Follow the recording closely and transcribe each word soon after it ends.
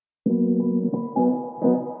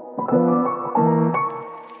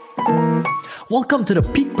Welcome to the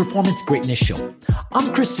Peak Performance Greatness Show.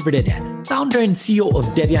 I'm Christopher Dedian, founder and CEO of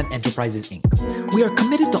Dedian Enterprises, Inc. We are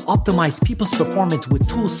committed to optimize people's performance with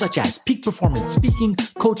tools such as peak performance speaking,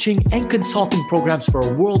 coaching, and consulting programs for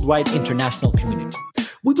a worldwide international community.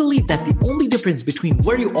 We believe that the only difference between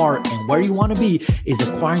where you are and where you want to be is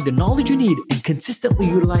acquiring the knowledge you need and consistently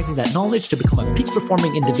utilizing that knowledge to become a peak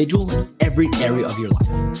performing individual in every area of your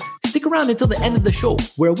life. Stick around until the end of the show,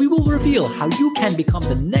 where we will reveal how you can become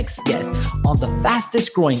the next guest on the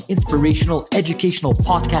fastest growing inspirational educational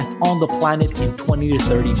podcast on the planet in 20 to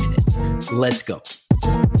 30 minutes. Let's go.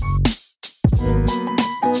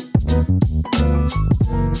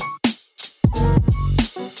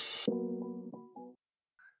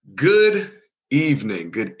 Good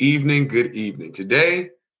evening. Today,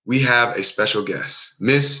 we have a special guest,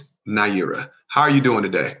 Miss Naira. How are you doing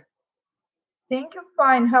today? Thank you.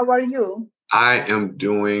 Fine. How are you? I am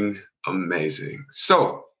doing amazing.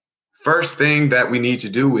 So, first thing that we need to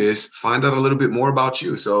do is find out a little bit more about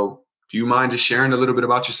you. So, do you mind just sharing a little bit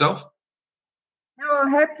about yourself? Oh,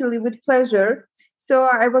 happily, with pleasure. So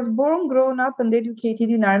I was born, grown up, and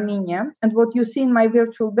educated in Armenia. And what you see in my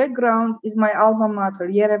virtual background is my alma mater,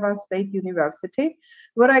 Yerevan State University,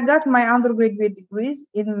 where I got my undergraduate degrees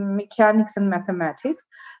in mechanics and mathematics.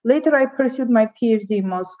 Later, I pursued my PhD in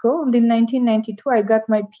Moscow. And in 1992, I got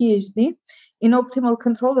my PhD in optimal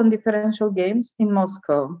control and differential games in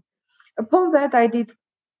Moscow. Upon that, I did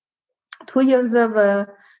 2 years of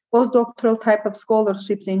postdoctoral type of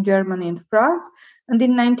scholarships in Germany and France. And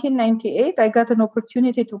in 1998, I got an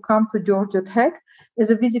opportunity to come to Georgia Tech as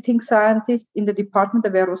a visiting scientist in the Department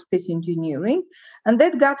of Aerospace Engineering. And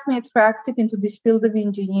that got me attracted into this field of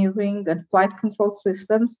engineering and flight control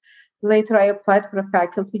systems. Later, I applied for a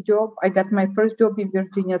faculty job. I got my first job in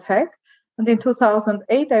Virginia Tech. And in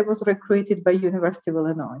 2008, I was recruited by University of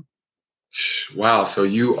Illinois. Wow. So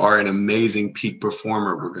you are an amazing peak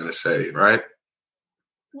performer, we're going to say, right?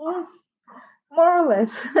 Yeah, more or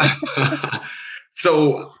less.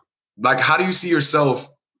 So, how do you see yourself?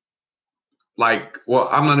 I'm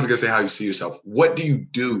not even going to say how you see yourself. What do you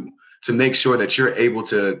do to make sure that you're able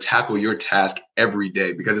to tackle your task every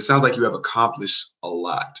day? Because it sounds like you have accomplished a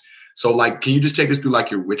lot. So, can you just take us through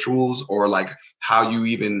your rituals or how you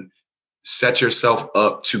even set yourself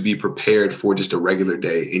up to be prepared for just a regular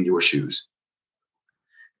day in your shoes?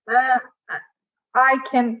 I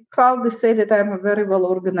can proudly say that I'm a very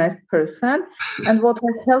well-organized person. And what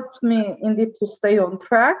has helped me indeed to stay on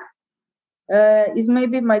track is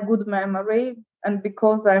maybe my good memory. And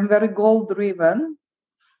because I'm very goal-driven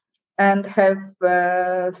and have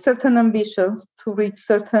certain ambitions to reach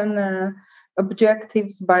certain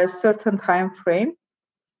objectives by a certain time frame,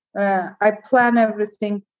 I plan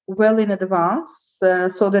everything well in advance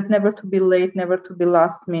so that never to be late, never to be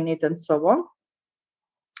last minute, and so on.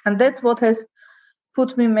 And that's what has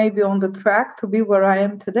put me maybe on the track to be where I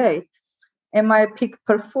am today. Am I a peak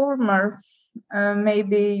performer?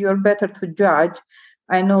 Maybe you're better to judge.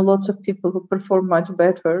 I know lots of people who perform much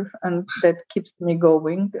better, and that keeps me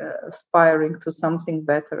going, aspiring to something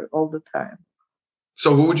better all the time.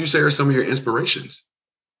 So who would you say are some of your inspirations?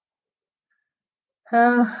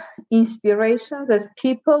 Inspirations as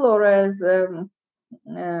people or as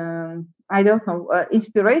I don't know.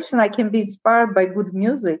 Inspiration, I can be inspired by good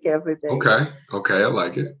music every day. Okay, I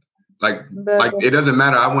like it. It doesn't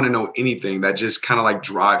matter. I want to know anything that just kind of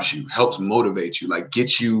drives you, helps motivate you,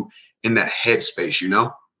 gets you in that headspace,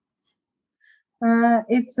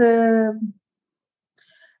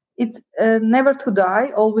 It's never to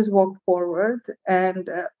die, always walk forward, and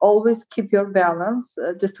always keep your balance.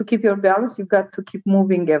 Just to keep your balance, you got to keep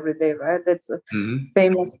moving every day, right? That's a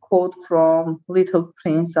famous quote from Little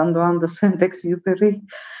Prince, Antoine de Saint-Exupéry.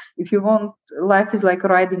 If you want, life is like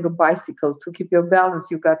riding a bicycle. To keep your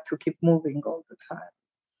balance, you got to keep moving all the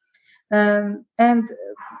time. And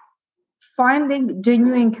finding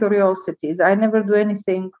genuine curiosities. I never do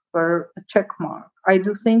anything for a check mark. I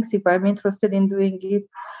do things if I'm interested in doing it.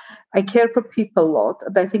 I care for people a lot,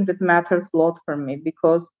 and I think that matters a lot for me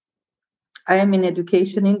because I am in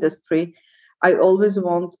education industry. I always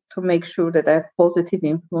want to make sure that I have positive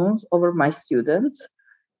influence over my students,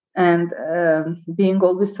 and being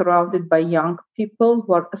always surrounded by young people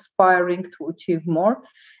who are aspiring to achieve more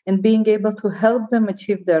and being able to help them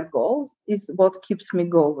achieve their goals is what keeps me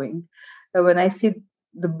going. When I see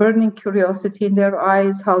the burning curiosity in their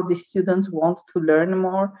eyes, how the students want to learn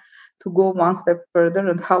more, to go one step further,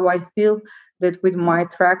 and how I feel that with my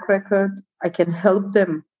track record, I can help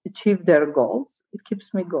them achieve their goals, it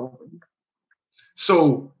keeps me going.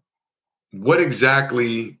 So what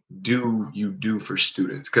exactly do you do for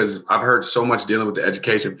students? Because I've heard so much dealing with the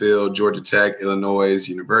education field, Georgia Tech, Illinois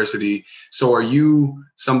University. So are you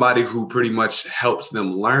somebody who pretty much helps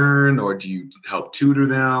them learn, or do you help tutor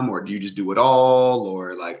them, or do you just do it all?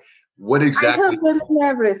 Or like, what I exactly? help them in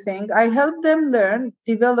everything. I help them learn,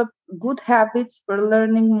 develop good habits for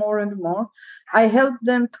learning more and more. I help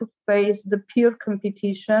them to face the peer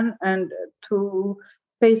competition and to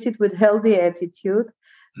face it with healthy attitude.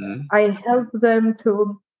 Mhm. I help them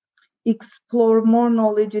to explore more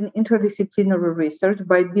knowledge in interdisciplinary research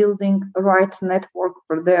by building a right network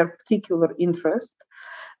for their particular interest.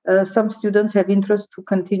 Some students have interest to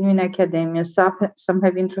continue in academia, some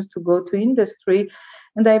have interest to go to industry,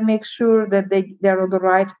 and I make sure that they're on the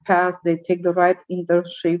right path, they take the right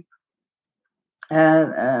internship,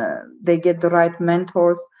 they get the right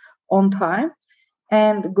mentors on time,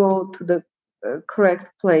 and go to the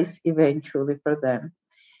correct place eventually for them.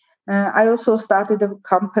 I also started a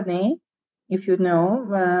company, if you know,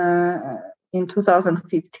 in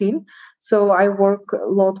 2015. So I work a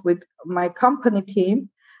lot with my company team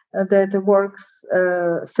that works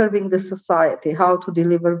serving the society, how to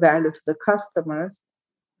deliver value to the customers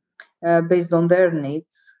based on their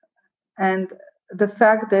needs. And the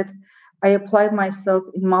fact that I apply myself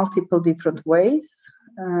in multiple different ways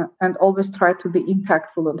and always try to be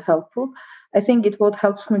impactful and helpful, I think it what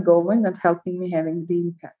helps me going and helping me having the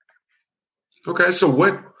impact. Okay, so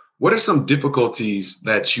what are some difficulties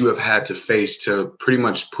that you have had to face to pretty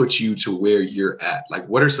much put you to where you're at? Like,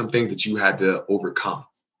 what are some things that you had to overcome?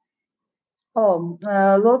 Oh,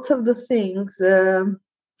 lots of the things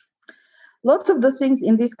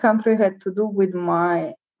in this country had to do with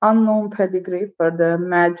my unknown pedigree for the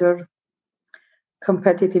major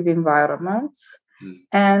competitive environments,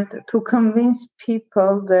 and to convince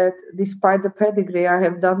people that despite the pedigree, I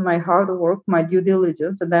have done my hard work, my due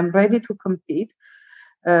diligence, and I'm ready to compete.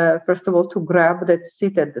 First of all, to grab that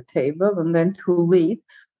seat at the table and then to lead.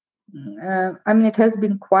 I mean, it has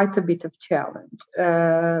been quite a bit of challenge.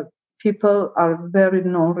 People are very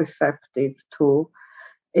non-receptive to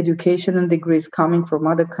education and degrees coming from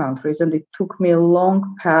other countries, and it took me a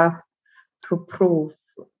long path to prove,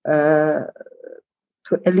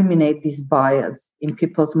 to eliminate this bias in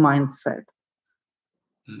people's mindset.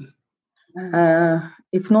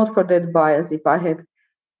 If not for that bias, if I had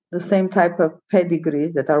the same type of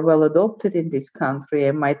pedigrees that are well adopted in this country,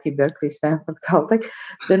 MIT, Berkeley, Stanford, Caltech,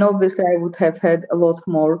 then obviously I would have had a lot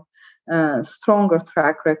more stronger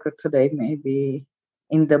track record today, maybe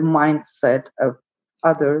in the mindset of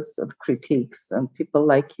others and critiques and people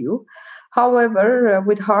like you. However,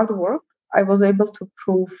 with hard work, I was able to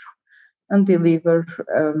prove and deliver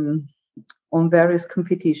on various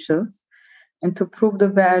competitions and to prove the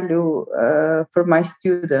value for my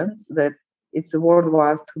students that it's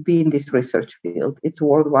worthwhile to be in this research field. It's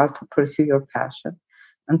worthwhile to pursue your passion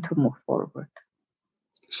and to move forward.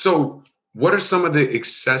 So, what are some of the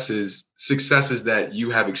successes that you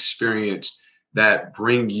have experienced that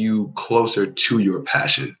bring you closer to your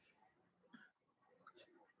passion?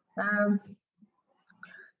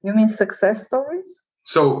 You mean success stories?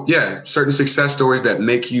 So, yeah, certain success stories that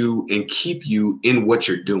make you and keep you in what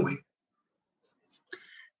you're doing.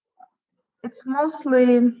 It's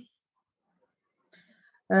mostly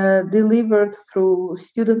delivered through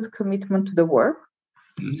students' commitment to the work.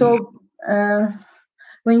 Mm-hmm. So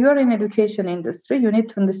when you're in education industry, you need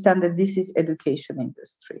to understand that this is education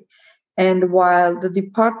industry. And while the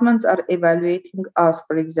departments are evaluating us,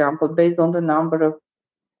 for example, based on the number of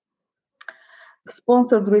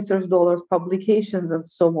sponsored research dollars, publications, and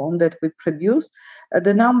so on that we produce,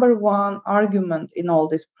 the number one argument in all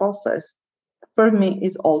this process for me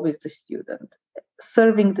is always the student,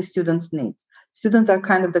 serving the students' needs. Students are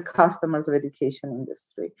kind of the customers of education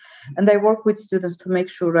industry. And I work with students to make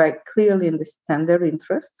sure I clearly understand their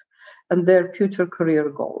interests and their future career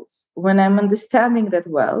goals. When I'm understanding that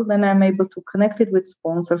well, then I'm able to connect it with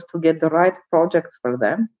sponsors to get the right projects for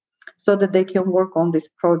them so that they can work on these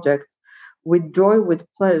projects with joy, with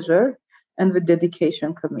pleasure, and with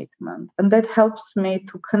dedication, commitment. And that helps me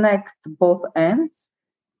to connect both ends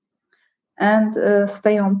and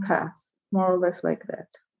stay on path, more or less like that.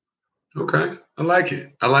 Okay, I like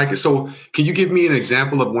it. I like it. So can you give me an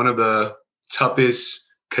example of one of the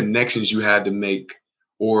toughest connections you had to make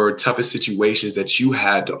or toughest situations that you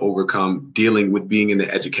had to overcome dealing with being in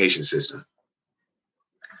the education system?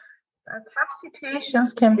 Tough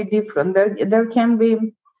situations can be different. There can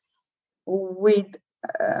be with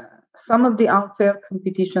some of the unfair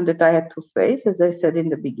competition that I had to face, as I said in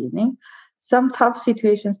the beginning. Some tough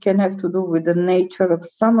situations can have to do with the nature of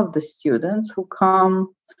some of the students who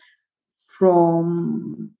come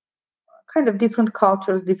from kind of different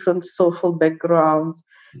cultures, different social backgrounds,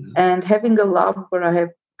 and having a lab where I have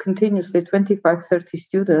continuously 25, 30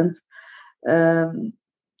 students.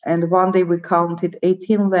 And one day we counted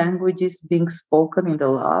 18 languages being spoken in the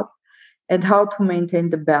lab, and how to maintain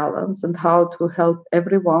the balance and how to help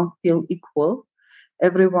everyone feel equal,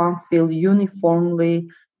 everyone feel uniformly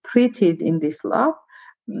treated in this lab.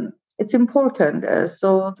 It's important.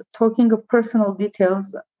 So talking of personal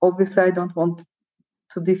details, obviously I don't want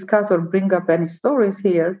to discuss or bring up any stories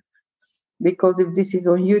here, because if this is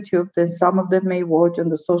on YouTube, then some of them may watch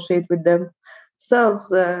and associate with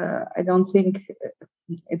themselves. I don't think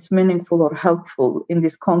it's meaningful or helpful in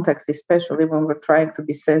this context, especially when we're trying to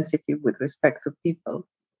be sensitive with respect to people.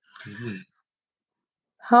 Mm-hmm.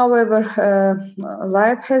 However,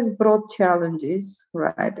 life has brought challenges,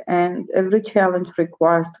 right? And every challenge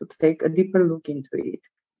requires to take a deeper look into it.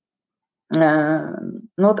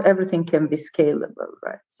 Not everything can be scalable,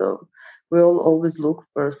 right? So we'll always look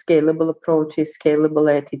for scalable approaches, scalable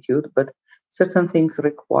attitude, but certain things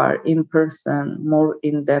require in-person, more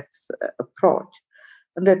in-depth approach.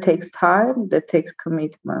 And that takes time, that takes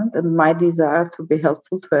commitment, and my desire to be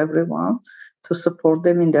helpful to everyone, to support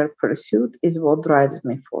them in their pursuit, is what drives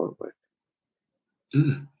me forward.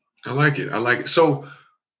 I like it. So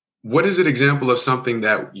what is an example of something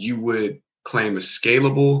that you would claim is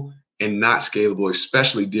scalable and not scalable,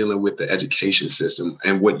 especially dealing with the education system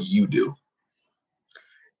and what you do?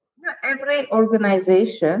 Every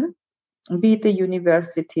organization, be it a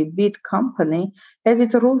university, be it company, has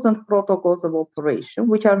its rules and protocols of operation,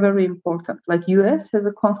 which are very important. Like US has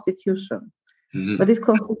a constitution, but this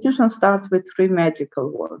constitution starts with 3 magical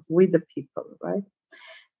words: we the people, right?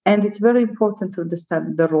 And it's very important to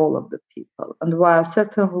understand the role of the people. And while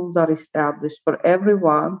certain rules are established for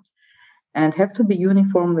everyone and have to be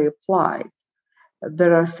uniformly applied,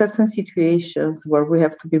 there are certain situations where we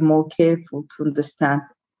have to be more careful to understand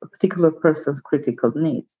a particular person's critical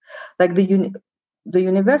needs. Like the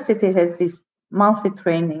university has these monthly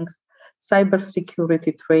trainings,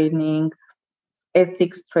 cybersecurity training,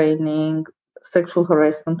 ethics training, sexual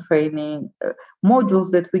harassment training,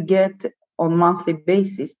 modules that we get on monthly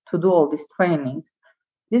basis to do all these trainings.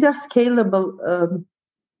 These are scalable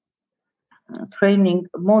training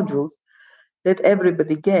modules that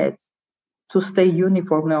everybody gets to stay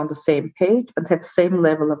uniformly on the same page and have same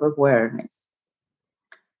level of awareness.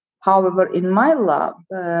 However, in my lab,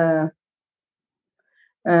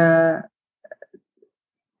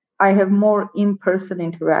 I have more in-person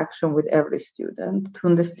interaction with every student to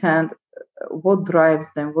understand what drives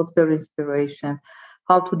them, what's their inspiration,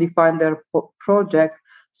 how to define their project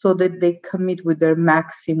so that they commit with their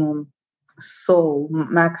maximum soul,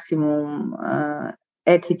 maximum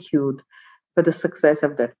attitude for the success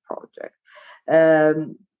of that project.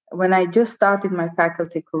 When I just started my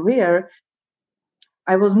faculty career,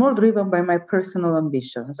 I was more driven by my personal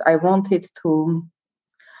ambitions. I wanted to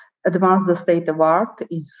advance the state of art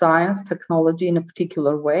in science, technology in a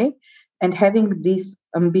particular way. And having this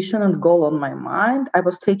ambition and goal on my mind, I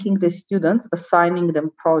was taking the students, assigning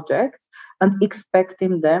them projects, and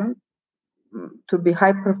expecting them to be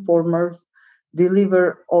high performers,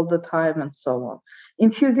 deliver all the time, and so on.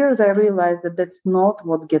 In few years, I realized that that's not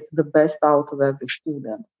what gets the best out of every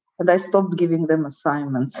student. And I stopped giving them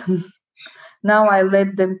assignments. Now I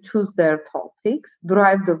let them choose their topics,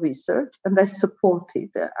 drive the research, and I support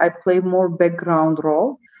it. I play more background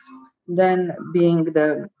role than being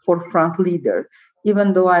the forefront leader.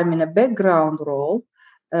 Even though I'm in a background role,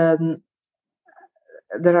 there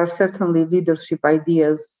are certainly leadership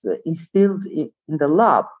ideas instilled in the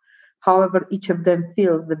lab. However, each of them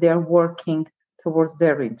feels that they are working towards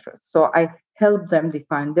their interests. So I help them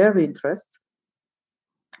define their interests,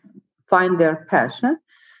 find their passion,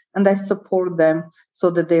 and I support them so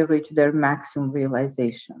that they reach their maximum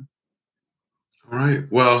realization. All right.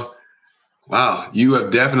 Well, wow, you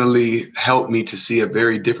have definitely helped me to see a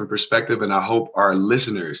very different perspective. And I hope our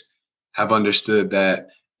listeners have understood that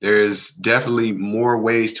there's definitely more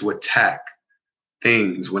ways to attack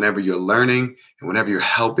things whenever you're learning and whenever you're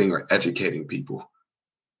helping or educating people.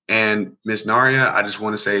 And Ms. Naira, I just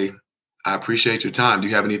want to say I appreciate your time. Do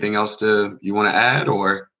you have anything else you want to add,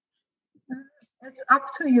 or? It's up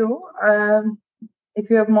to you. If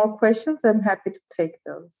you have more questions, I'm happy to take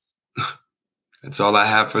those. That's all I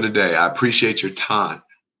have for today. I appreciate your time.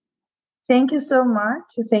 Thank you so much.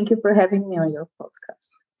 Thank you for having me on your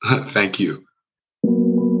podcast. Thank you.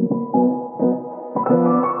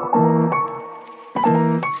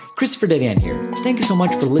 Christopher Dedian here. Thank you so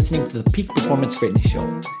much for listening to the Peak Performance Greatness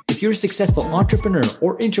Show. If If you're a successful entrepreneur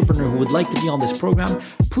or intrapreneur who would like to be on this program,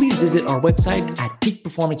 please visit our website at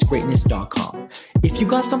peakperformancegreatness.com. If you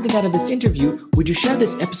got something out of this interview, would you share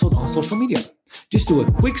this episode on social media? Just do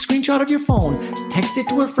a quick screenshot of your phone, text it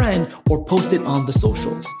to a friend, or post it on the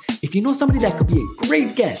socials. If you know somebody that could be a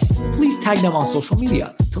great guest, please tag them on social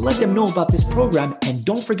media to let them know about this program, and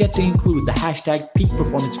don't forget to include the hashtag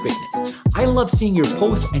 #PeakPerformanceGreatness. I love seeing your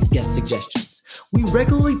posts and guest suggestions. We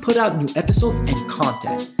regularly put out new episodes and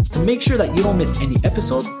content. To make sure that you don't miss any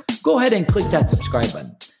episode, go ahead and click that subscribe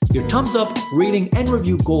button. Your thumbs up, rating, and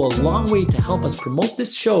review go a long way to help us promote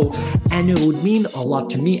this show, and it would mean a lot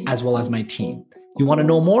to me as well as my team. You want to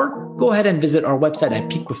know more? Go ahead and visit our website at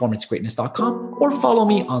peakperformancegreatness.com or follow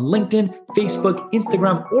me on LinkedIn, Facebook,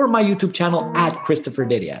 Instagram, or my YouTube channel at Christopher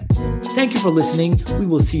Dedian. Thank you for listening. We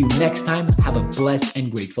will see you next time. Have a blessed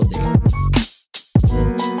and grateful day.